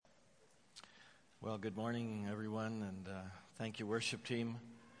Well, good morning, everyone, and thank you, worship team.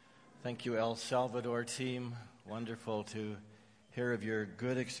 Thank you, El Salvador team. Wonderful to hear of your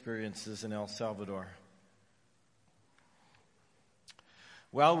good experiences in El Salvador.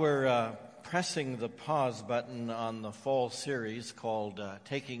 Well, we're pressing the pause button on the fall series called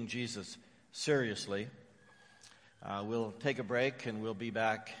Taking Jesus Seriously. We'll take a break and we'll be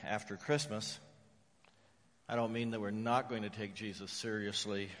back after Christmas. I don't mean that we're not going to take Jesus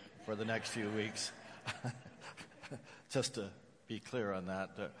seriously for the next few weeks. Just to be clear on that.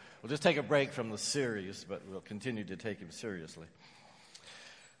 We'll just take a break from the series, but we'll continue to take him seriously.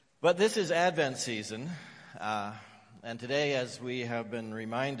 But this is Advent season, and today, as we have been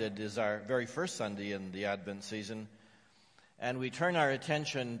reminded, is our very first Sunday in the Advent season, and we turn our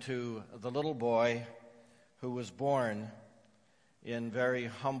attention to the little boy who was born in very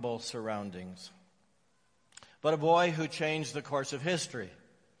humble surroundings, but a boy who changed the course of history.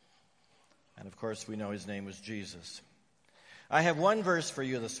 And of course, we know his name was Jesus. I have one verse for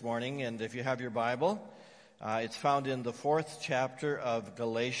you this morning, and if you have your Bible, it's found in the 4th chapter of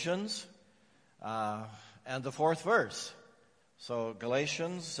Galatians, and the 4th verse. So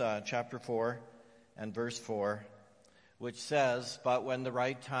Galatians chapter 4 and verse 4, which says, "But when the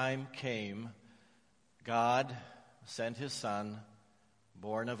right time came, God sent his Son,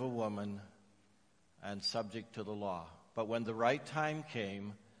 born of a woman and subject to the law." But when the right time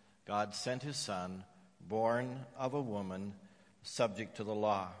came, God sent his Son, born of a woman, subject to the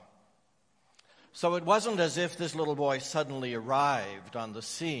law. So it wasn't as if this little boy suddenly arrived on the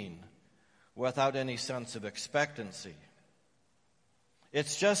scene without any sense of expectancy.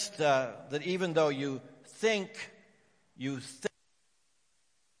 It's just that even though you think you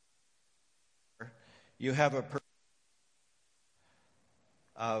have a perspective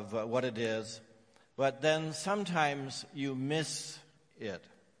of what it is, but then sometimes you miss it.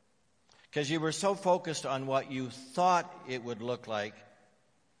 Because you were so focused on what you thought it would look like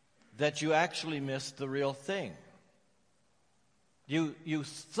that you actually missed the real thing. You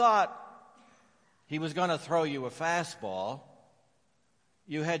thought he was going to throw you a fastball.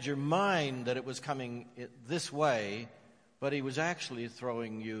 You had your mind that it was coming this way, but he was actually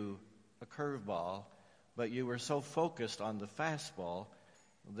throwing you a curveball. But you were so focused on the fastball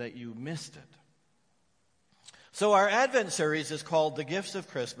that you missed it. So our Advent series is called The Gifts of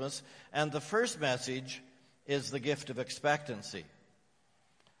Christmas, and the first message is the Gift of Expectancy.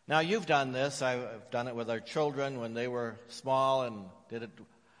 Now, you've done this. I've done it with our children when they were small, and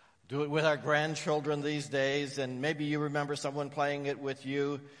do it with our grandchildren these days, and maybe you remember someone playing it with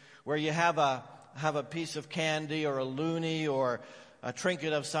you, where you have a piece of candy or a loonie or a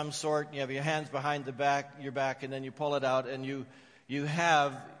trinket of some sort, and you have your hands behind your back, and then you pull it out, and you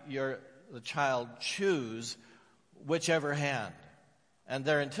have the child choose whichever hand. And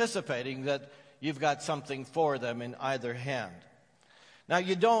they're anticipating that you've got something for them in either hand. Now,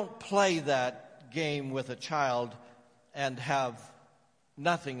 you don't play that game with a child and have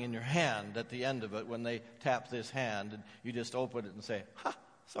nothing in your hand at the end of it when they tap this hand, and you just open it and say, "Ha,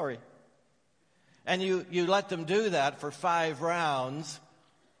 sorry." And you let them do that for 5 rounds,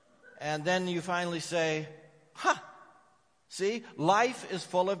 and then you finally say, "Ha, see, life is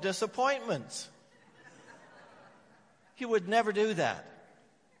full of disappointments." You would never do that.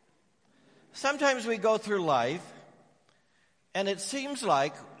 Sometimes we go through life, and it seems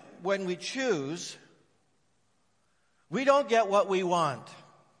like when we choose, we don't get what we want.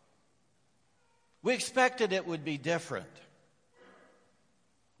 We expected it would be different.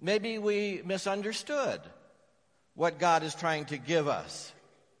 Maybe we misunderstood what God is trying to give us.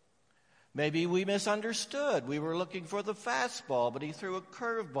 Maybe we misunderstood. We were looking for the fastball, but he threw a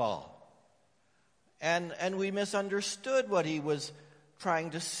curveball. And we misunderstood what he was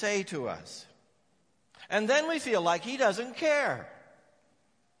trying to say to us. And then we feel like he doesn't care.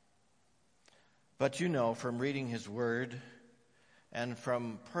 But you know, from reading his word and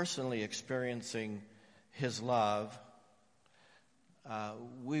from personally experiencing his love,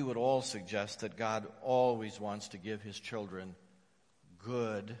 we would all suggest that God always wants to give his children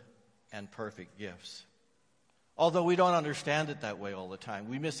good and perfect gifts. Although we don't understand it that way all the time.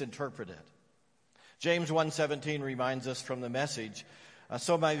 We misinterpret it. James 1:17 reminds us from the Message,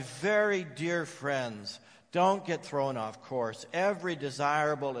 "So my very dear friends, don't get thrown off course. Every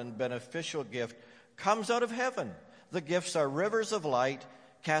desirable and beneficial gift comes out of heaven. The gifts are rivers of light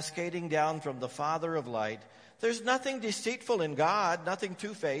cascading down from the Father of light. There's nothing deceitful in God, nothing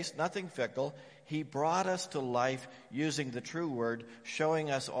two-faced, nothing fickle. He brought us to life using the true word,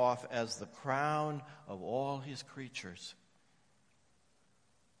 showing us off as the crown of all his creatures."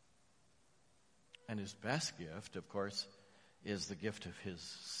 And his best gift, of course, is the gift of his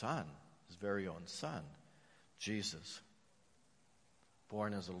Son, his very own son, Jesus,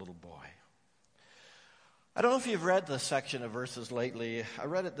 born as a little boy. I don't know if you've read this section of verses lately. I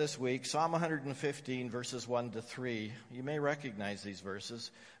read it this week, Psalm 115, verses 1 to 3. You may recognize these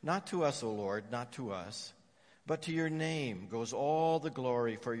verses. Not to us, O Lord, not to us, but to your name goes all the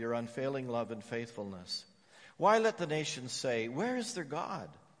glory for your unfailing love and faithfulness. Why let the nations say, where is their God?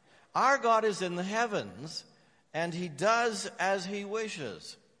 Our God is in the heavens, and he does as he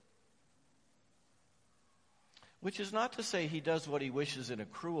wishes. Which is not to say he does what he wishes in a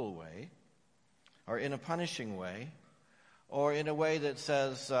cruel way, or in a punishing way, or in a way that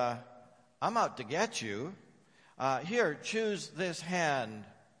says, I'm out to get you. Here, choose this hand.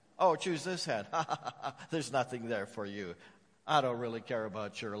 Oh, choose this hand. There's nothing there for you. I don't really care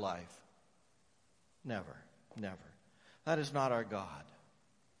about your life. Never, never. That is not our God.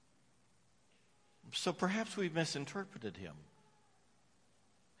 So perhaps we've misinterpreted him.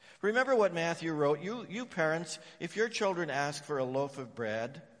 Remember what Matthew wrote. You parents, if your children ask for a loaf of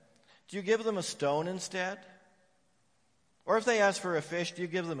bread, do you give them a stone instead? Or if they ask for a fish, do you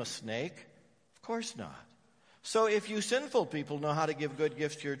give them a snake? Of course not. So if you sinful people know how to give good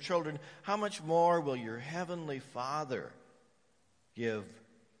gifts to your children, how much more will your heavenly Father give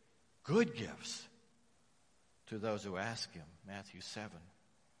good gifts to those who ask him? Matthew 7.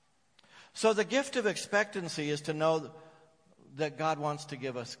 So the gift of expectancy is to know that God wants to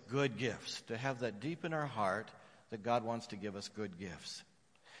give us good gifts, to have that deep in our heart that God wants to give us good gifts.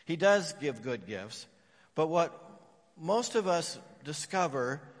 He does give good gifts, but what most of us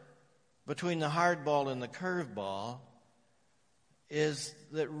discover between the hard ball and the curveball is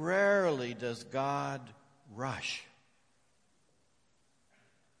that rarely does God rush.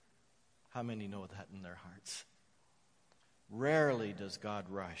 How many know that in their hearts? Rarely does God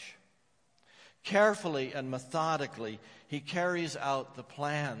rush. Carefully and methodically, he carries out the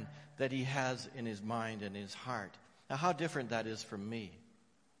plan that he has in his mind and his heart. Now, how different that is from me,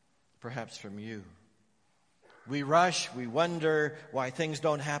 perhaps from you. We rush, we wonder why things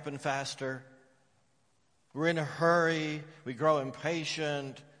don't happen faster. We're in a hurry, we grow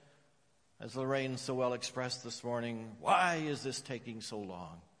impatient. As Lorraine so well expressed this morning, why is this taking so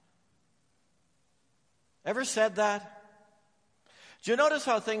long? Ever said that? Do you notice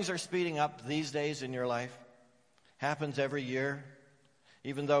how things are speeding up these days in your life? Happens every year.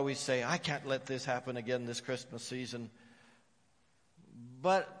 Even though we say, I can't let this happen again this Christmas season.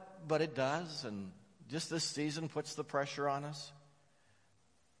 But it does, and just this season puts the pressure on us.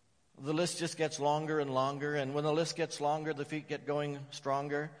 The list just gets longer and longer, and when the list gets longer, the feet get going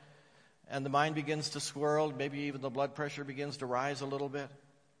stronger, and the mind begins to swirl, maybe even the blood pressure begins to rise a little bit.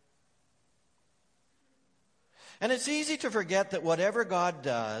 And it's easy to forget that whatever God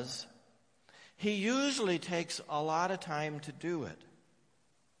does, he usually takes a lot of time to do it.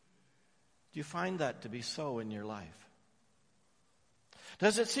 Do you find that to be so in your life?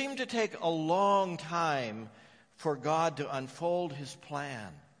 Does it seem to take a long time for God to unfold his plan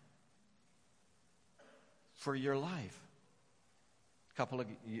for your life? A couple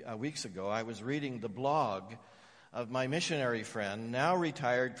of weeks ago, I was reading the blog of my missionary friend, now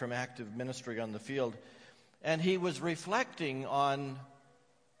retired from active ministry on the field, and he was reflecting on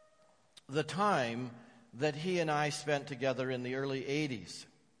the time that he and I spent together in the early 80s.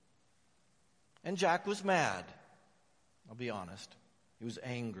 And Jack was mad. I'll be honest. He was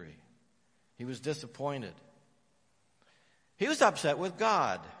angry. He was disappointed. He was upset with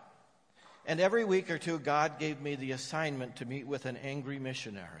God. And every week or two, God gave me the assignment to meet with an angry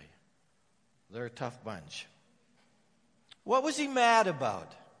missionary. They're a tough bunch. What was he mad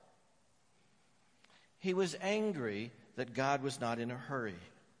about? He was angry that God was not in a hurry.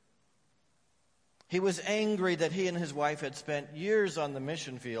 He was angry that he and his wife had spent years on the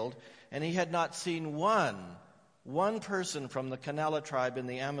mission field, and he had not seen one person from the Canela tribe in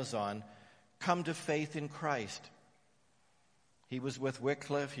the Amazon come to faith in Christ. He was with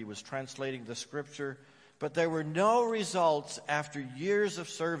Wycliffe, he was translating the scripture, but there were no results after years of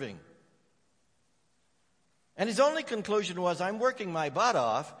serving. And his only conclusion was, I'm working my butt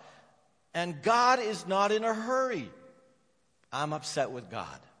off, and God is not in a hurry. I'm upset with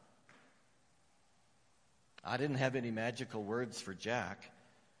God. I didn't have any magical words for Jack,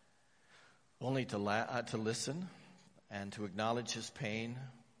 only to listen and to acknowledge his pain,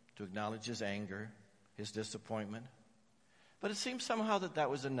 to acknowledge his anger, his disappointment. But it seemed somehow that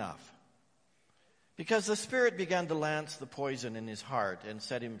was enough, because the Spirit began to lance the poison in his heart and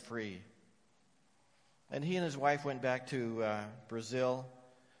set him free. And he and his wife went back to Brazil.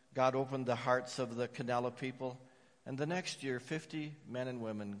 God opened the hearts of the Canela people, and the next year 50 men and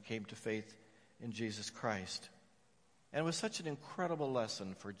women came to faith in Jesus Christ. And it was such an incredible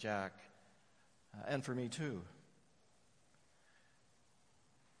lesson for Jack and for me too.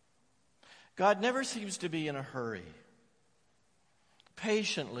 God never seems to be in a hurry.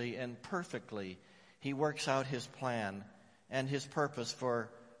 Patiently and perfectly, he works out his plan and his purpose for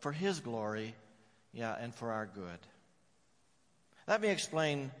his glory, and for our good. Let me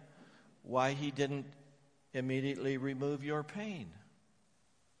explain why he didn't immediately remove your pain.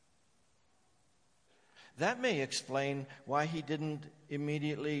 That may explain why he didn't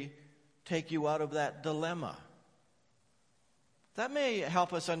immediately take you out of that dilemma. That may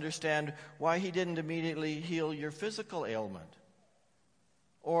help us understand why he didn't immediately heal your physical ailment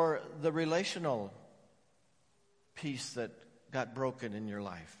or the relational piece that got broken in your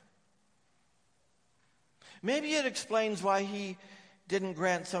life. Maybe it explains why he didn't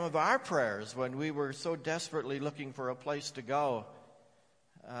grant some of our prayers when we were so desperately looking for a place to go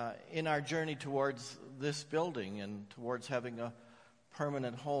in our journey towards this building and towards having a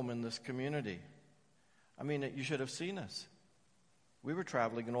permanent home in this community. I mean, you should have seen us. We were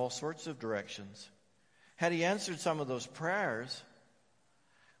traveling in all sorts of directions. Had he answered some of those prayers,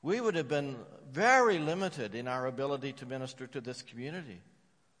 we would have been very limited in our ability to minister to this community.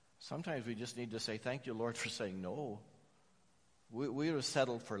 Sometimes we just need to say, thank you, Lord, for saying no. We would have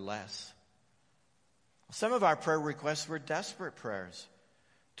settled for less. Some of our prayer requests were desperate prayers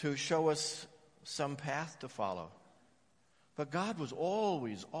to show us some path to follow. But God was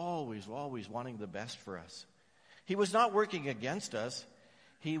always, always, always wanting the best for us. He was not working against us.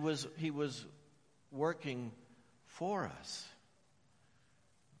 He was working for us,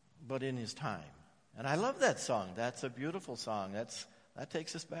 but in his time. And I love that song. That's a beautiful song. That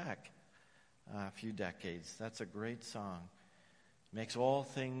takes us back a few decades. That's a great song. Makes all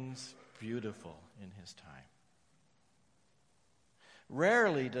things beautiful in his time.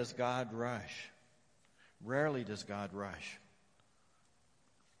 Rarely does God rush. Rarely does God rush.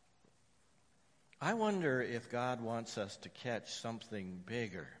 I wonder if God wants us to catch something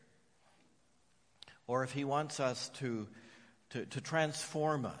bigger, or if he wants us to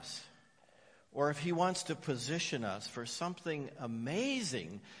transform us, or if he wants to position us for something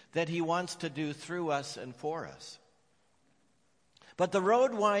amazing that he wants to do through us and for us. But the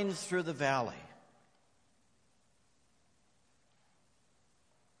road winds through the valley.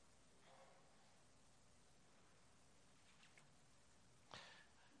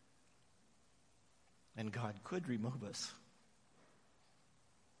 And God could remove us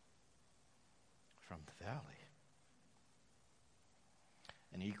from the valley.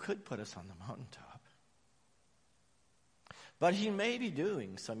 And he could put us on the mountaintop. But he may be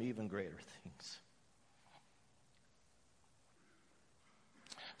doing some even greater things.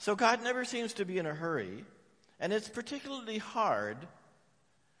 So God never seems to be in a hurry, and it's particularly hard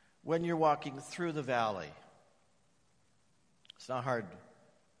when you're walking through the valley. It's not hard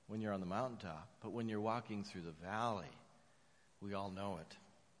when you're on the mountaintop, but when you're walking through the valley, we all know it.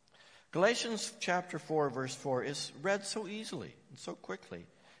 Galatians chapter 4, verse 4 is read so easily and so quickly.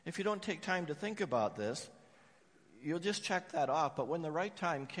 If you don't take time to think about this, you'll just check that off. But when the right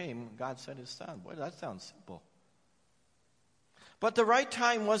time came, God sent his son. Boy, that sounds simple. But the right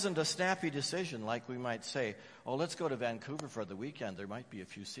time wasn't a snappy decision like we might say, oh, let's go to Vancouver for the weekend. There might be a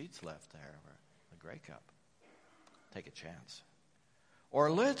few seats left there for the Grey Cup. Take a chance.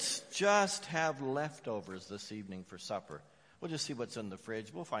 Or let's just have leftovers this evening for supper. We'll just see what's in the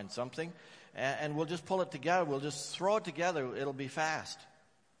fridge. We'll find something, and we'll just pull it together. We'll just throw it together. It'll be fast.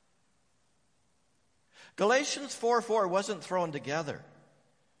 Galatians 4:4 wasn't thrown together.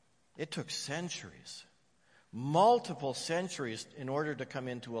 It took centuries, multiple centuries, in order to come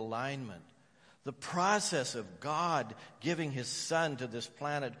into alignment. The process of God giving his son to this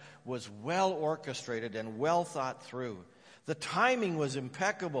planet was well orchestrated and well thought through. The timing was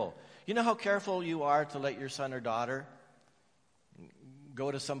impeccable. You know how careful you are to let your son or daughter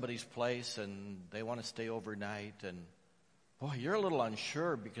go to somebody's place and they want to stay overnight, and boy, you're a little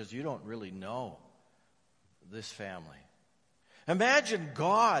unsure because you don't really know this family. Imagine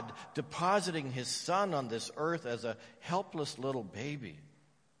God depositing his son on this earth as a helpless little baby.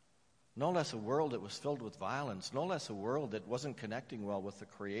 No less a world that was filled with violence, no less a world that wasn't connecting well with the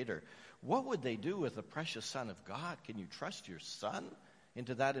Creator. What would they do with the precious Son of God? Can you trust your son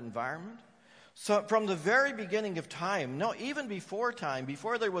into that environment? So from the very beginning of time, no, even before time,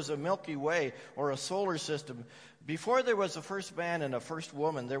 before there was a Milky Way or a solar system, before there was a first man and a first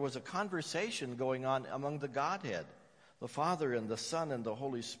woman, there was a conversation going on among the Godhead, the Father and the Son and the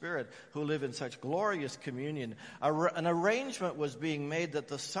Holy Spirit, who live in such glorious communion. An arrangement was being made that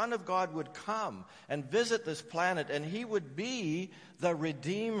the Son of God would come and visit this planet, and he would be the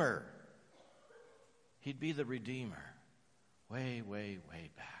Redeemer. He'd be the Redeemer way, way, way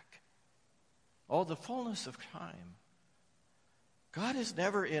back. Oh, the fullness of time. God is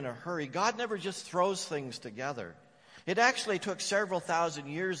never in a hurry. God never just throws things together. It actually took several thousand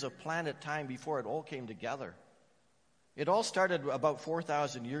years of planet time before it all came together. It all started about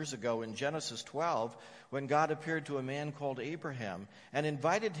 4,000 years ago in Genesis 12 when God appeared to a man called Abraham and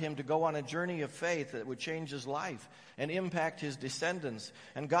invited him to go on a journey of faith that would change his life and impact his descendants.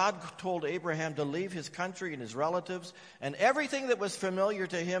 And God told Abraham to leave his country and his relatives and everything that was familiar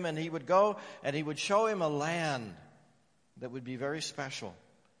to him, and he would go and he would show him a land that would be very special.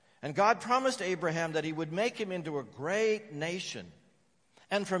 And God promised Abraham that he would make him into a great nation.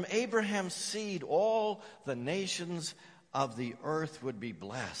 And from Abraham's seed, all the nations of the earth would be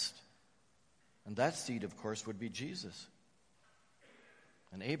blessed. And that seed, of course, would be Jesus.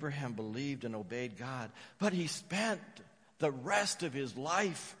 And Abraham believed and obeyed God. But he spent the rest of his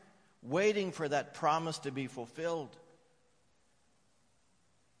life waiting for that promise to be fulfilled.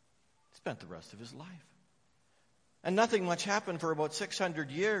 He spent the rest of his life. And nothing much happened for about 600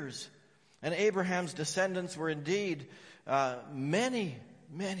 years. And Abraham's descendants were indeed many.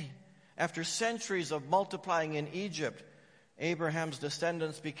 After centuries of multiplying in Egypt, Abraham's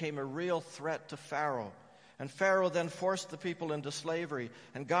descendants became a real threat to Pharaoh. And Pharaoh then forced the people into slavery.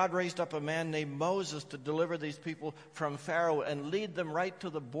 And God raised up a man named Moses to deliver these people from Pharaoh and lead them right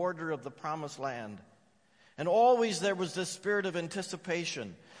to the border of the promised land. And always there was this spirit of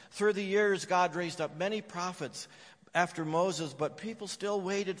anticipation. Through the years, God raised up many prophets after Moses, but people still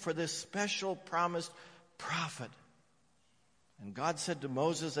waited for this special promised prophet. And God said to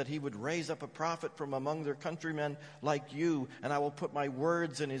Moses that he would raise up a prophet from among their countrymen like you, and I will put my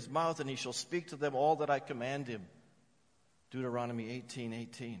words in his mouth, and he shall speak to them all that I command him. Deuteronomy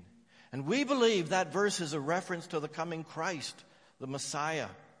 18:18. And we believe that verse is a reference to the coming Christ, the Messiah.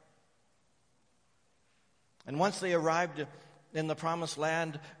 And once they arrived in the promised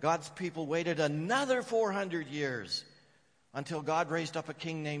land, God's people waited another 400 years until God raised up a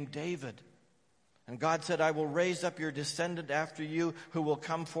king named David. And God said, I will raise up your descendant after you who will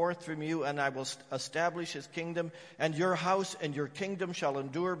come forth from you, and I will establish his kingdom, and your house and your kingdom shall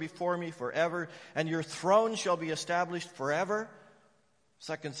endure before me forever, and your throne shall be established forever.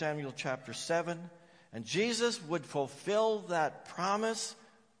 2 Samuel chapter 7. And Jesus would fulfill that promise.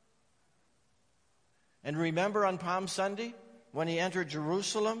 And remember on Palm Sunday, when he entered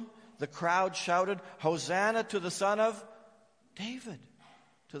Jerusalem, the crowd shouted, Hosanna to the Son of David,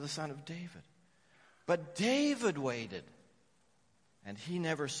 to the Son of David. But David waited, and he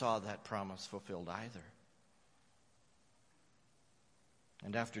never saw that promise fulfilled either.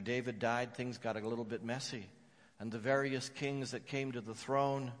 And after David died, things got a little bit messy. And the various kings that came to the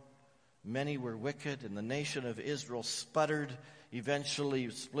throne, many were wicked, and the nation of Israel sputtered, eventually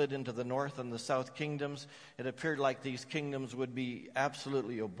split into the north and the south kingdoms. It appeared like these kingdoms would be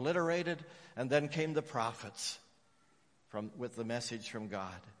absolutely obliterated. And then came the prophets with the message from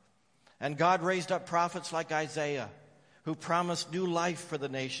God. And God raised up prophets like Isaiah, who promised new life for the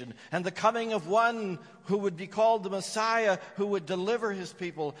nation and the coming of one who would be called the Messiah, who would deliver his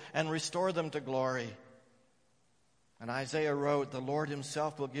people and restore them to glory. And Isaiah wrote, the Lord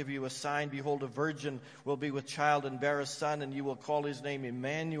himself will give you a sign. Behold, a virgin will be with child and bear a son, and you will call his name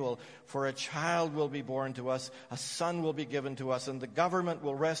Emmanuel. For a child will be born to us, a son will be given to us, and the government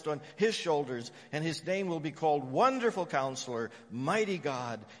will rest on his shoulders, and his name will be called Wonderful Counselor, Mighty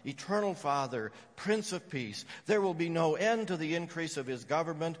God, Eternal Father, Prince of Peace. There will be no end to the increase of his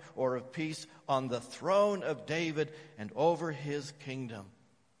government or of peace on the throne of David and over his kingdom.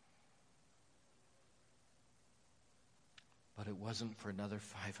 But it wasn't for another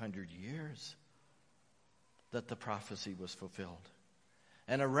 500 years that the prophecy was fulfilled.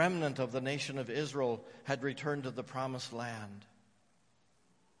 And a remnant of the nation of Israel had returned to the promised land.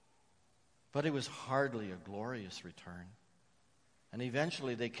 But it was hardly a glorious return. And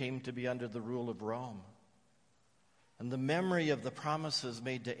eventually they came to be under the rule of Rome. And the memory of the promises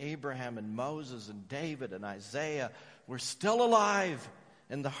made to Abraham and Moses and David and Isaiah were still alive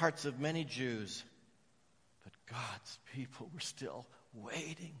in the hearts of many Jews. But God's people were still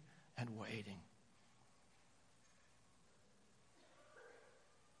waiting and waiting.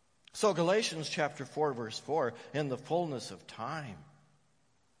 So Galatians chapter 4, verse 4, in the fullness of time,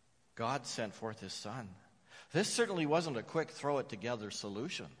 God sent forth his Son. This certainly wasn't a quick throw-it-together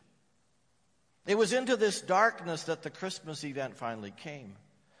solution. It was into this darkness that the Christmas event finally came.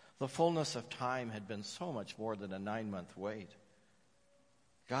 The fullness of time had been so much more than a 9-month wait.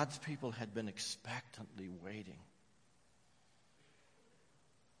 God's people had been expectantly waiting.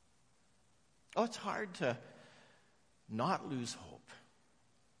 Oh, it's hard to not lose hope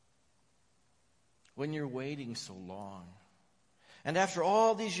when you're waiting so long. And after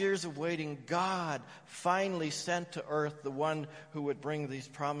all these years of waiting, God finally sent to earth the one who would bring these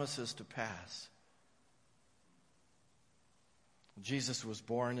promises to pass. Jesus was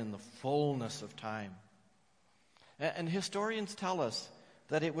born in the fullness of time. And historians tell us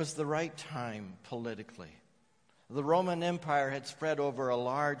that it was the right time politically. The Roman Empire had spread over a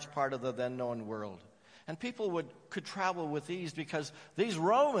large part of the then known world. And people could travel with ease because these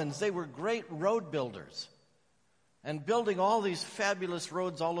Romans, they were great road builders. And building all these fabulous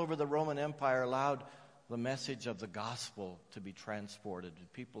roads all over the Roman Empire allowed the message of the gospel to be transported.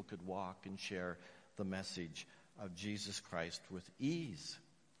 People could walk and share the message of Jesus Christ with ease.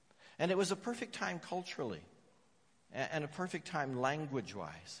 And it was a perfect time culturally and a perfect time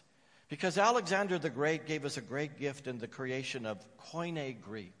language-wise. Because Alexander the Great gave us a great gift in the creation of Koine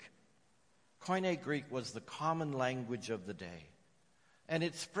Greek. Koine Greek was the common language of the day. And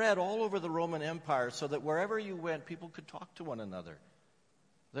it spread all over the Roman Empire so that wherever you went, people could talk to one another.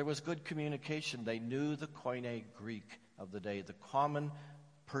 There was good communication. They knew the Koine Greek of the day, the common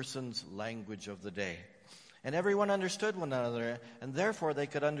person's language of the day. And everyone understood one another, and therefore they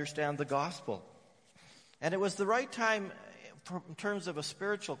could understand the gospel. And it was the right time in terms of a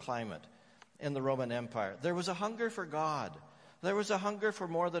spiritual climate in the Roman Empire. There was a hunger for God. There was a hunger for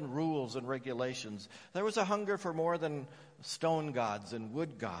more than rules and regulations. There was a hunger for more than stone gods and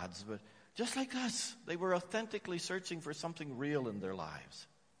wood gods. But just like us, they were authentically searching for something real in their lives,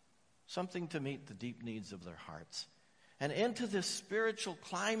 something to meet the deep needs of their hearts. And into this spiritual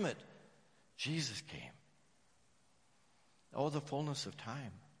climate, Jesus came. Oh, the fullness of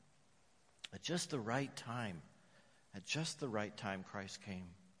time. At just the right time. At just the right time, Christ came.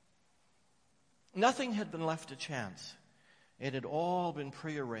 Nothing had been left to chance. It had all been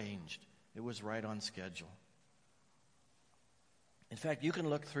prearranged. It was right on schedule. In fact, you can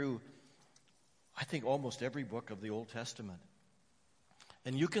look through, I think, almost every book of the Old Testament.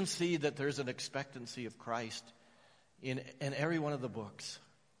 And you can see that there's an expectancy of Christ in every one of the books.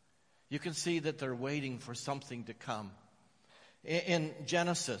 You can see that they're waiting for something to come. In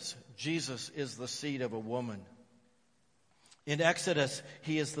Genesis, Jesus is the seed of a woman. In Exodus,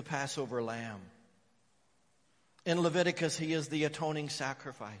 he is the Passover lamb. In Leviticus, he is the atoning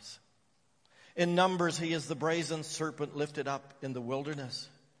sacrifice. In Numbers, he is the brazen serpent lifted up in the wilderness.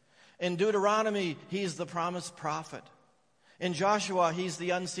 In Deuteronomy, he's the promised prophet. In Joshua, he's the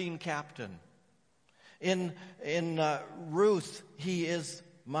unseen captain. In Ruth, he is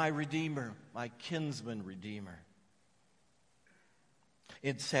my redeemer, my kinsman redeemer.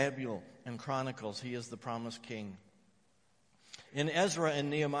 In Samuel and Chronicles, he is the promised king. In Ezra and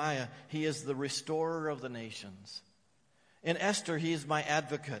Nehemiah, he is the restorer of the nations. In Esther, he is my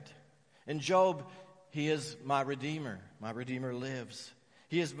advocate. In Job, he is my redeemer. My redeemer lives.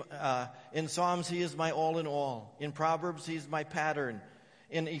 In Psalms, he is my all in all. In Proverbs, he's my pattern.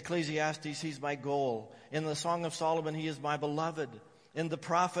 In Ecclesiastes, he's my goal. In the Song of Solomon, he is my beloved. In the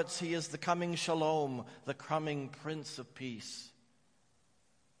prophets, he is the coming Shalom, the coming Prince of Peace.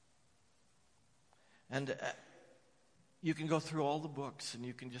 And you can go through all the books and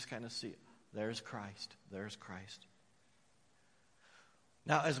you can just kind of see, there's Christ, there's Christ.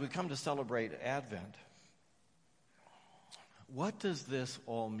 Now, as we come to celebrate Advent, what does this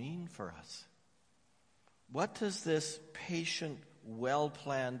all mean for us? What does this patient,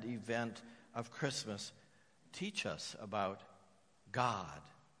 well-planned event of Christmas teach us about God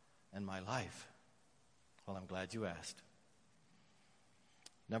and my life? Well, I'm glad you asked.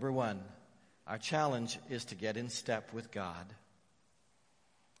 Number one, our challenge is to get in step with God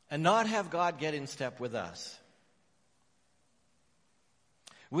and not have God get in step with us.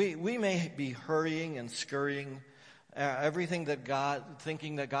 We may be hurrying and scurrying, thinking that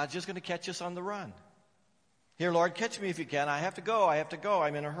God's just going to catch us on the run. Here, Lord, catch me if you can. I have to go.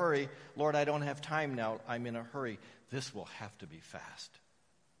 I'm in a hurry. Lord, I don't have time now. I'm in a hurry. This will have to be fast.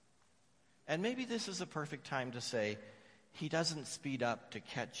 And maybe this is a perfect time to say, he doesn't speed up to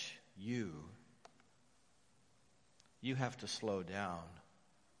catch you. You have to slow down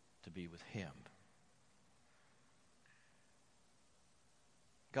to be with him.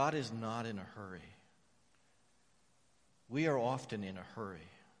 God is not in a hurry. We are often in a hurry.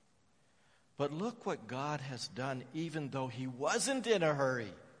 But look what God has done even though he wasn't in a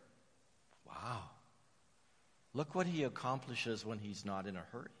hurry. Wow. Look what he accomplishes when he's not in a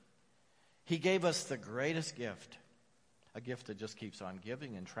hurry. He gave us the greatest gift, a gift that just keeps on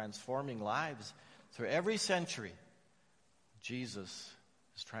giving and transforming lives through every century. Jesus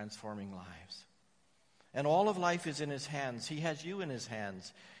is transforming lives. And all of life is in his hands. He has you in his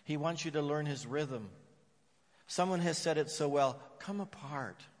hands. He wants you to learn his rhythm. Someone has said it so well, come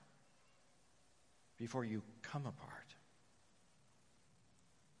apart before you come apart.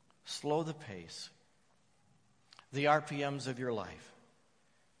 slow the pace, the RPMs of your life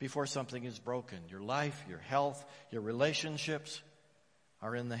before something is broken. Your life, your health, your relationships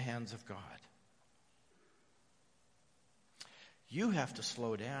are in the hands of God. You have to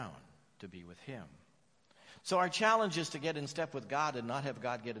slow down to be with Him. So our challenge is to get in step with God and not have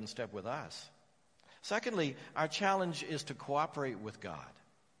God get in step with us. Secondly, our challenge is to cooperate with God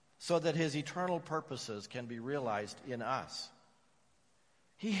so that His eternal purposes can be realized in us.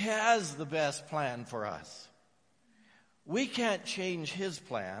 He has the best plan for us. We can't change His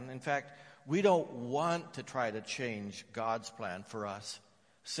plan. In fact, we don't want to try to change God's plan for us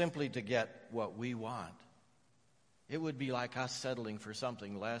simply to get what we want. It would be like us settling for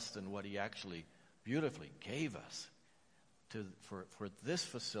something less than what He actually beautifully gave us for this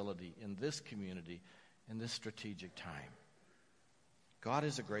facility, in this community, in this strategic time. God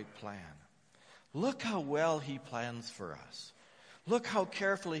has a great plan. Look how well He plans for us. Look how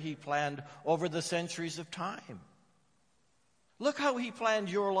carefully He planned over the centuries of time. Look how He planned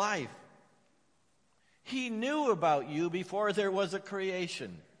your life. He knew about you before there was a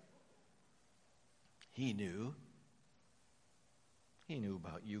creation. He knew. He knew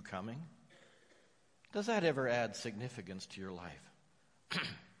about you coming. Does that ever add significance to your life?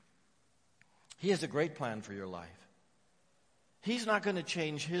 He has a great plan for your life. He's not going to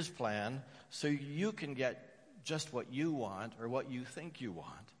change His plan so you can get just what you want or what you think you want.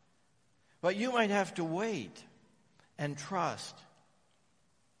 But you might have to wait and trust.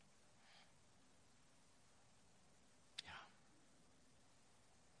 Yeah.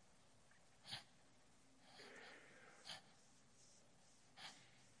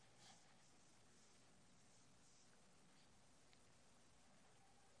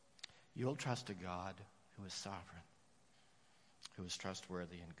 You'll trust a God who is sovereign, who is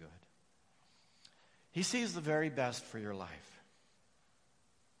trustworthy and good. He sees the very best for your life.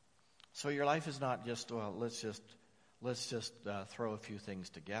 So your life is not just, well, let's just throw a few things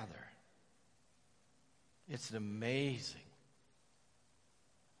together. It's an amazing,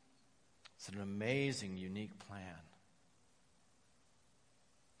 unique plan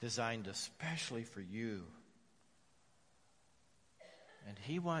designed especially for you. And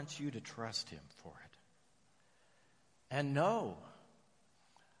He wants you to trust Him for it. And know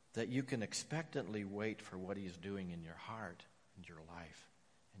that you can expectantly wait for what He's doing in your heart, and your life,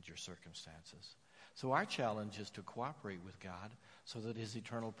 and your circumstances. So our challenge is to cooperate with God so that His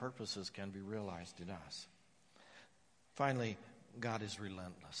eternal purposes can be realized in us. Finally, God is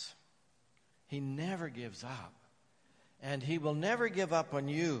relentless. He never gives up. And He will never give up on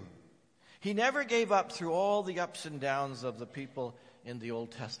you. He never gave up through all the ups and downs of the people in the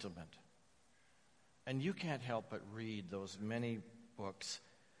Old Testament. And you can't help but read those many books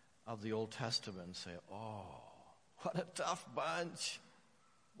of the Old Testament and say, oh, what a tough bunch.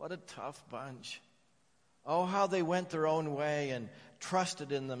 What a tough bunch. Oh, how they went their own way and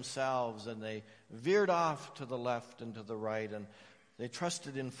trusted in themselves, and they veered off to the left and to the right, and they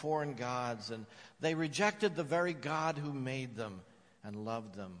trusted in foreign gods, and they rejected the very God who made them and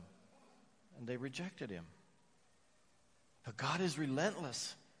loved them. And they rejected Him. But God is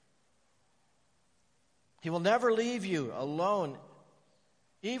relentless. He will never leave you alone,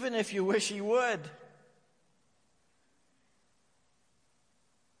 even if you wish He would.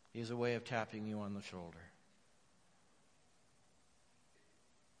 He has a way of tapping you on the shoulder.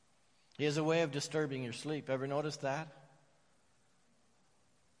 He has a way of disturbing your sleep. Ever notice that?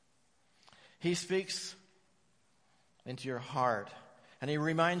 He speaks into your heart, and He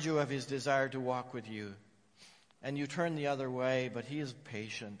reminds you of His desire to walk with you. And you turn the other way, but He is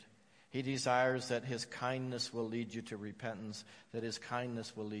patient. He desires that His kindness will lead you to repentance, that His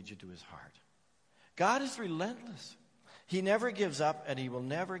kindness will lead you to His heart. God is relentless. He never gives up, and He will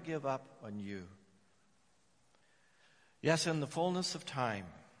never give up on you. Yes, in the fullness of time,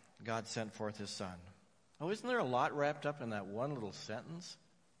 God sent forth His Son. Oh, isn't there a lot wrapped up in that one little sentence?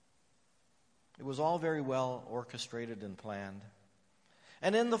 It was all very well orchestrated and planned.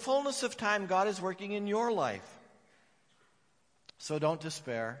 And in the fullness of time, God is working in your life. So don't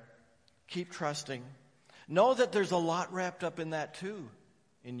despair. Keep trusting. Know that there's a lot wrapped up in that too,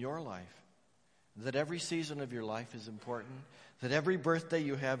 in your life. That every season of your life is important. That every birthday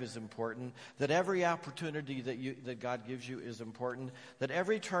you have is important. That every opportunity that God gives you is important. That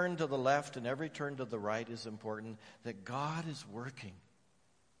every turn to the left and every turn to the right is important. That God is working.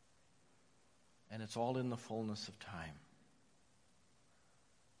 And it's all in the fullness of time.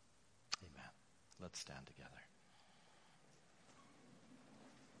 Amen. Let's stand together.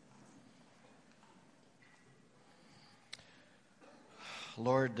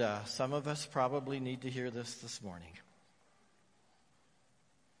 Lord, some of us probably need to hear this morning.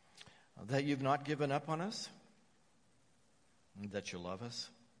 that you've not given up on us, that you love us,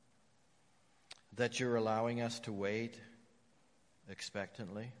 that you're allowing us to wait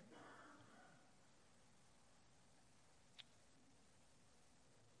expectantly.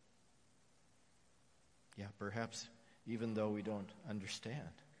 Yeah, perhaps even though we don't understand.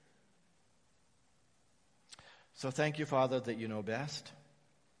 So thank you, Father, that you know best,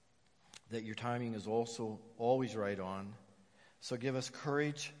 that your timing is also always right on. So give us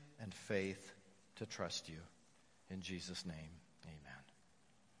courage and faith to trust you. In Jesus' name.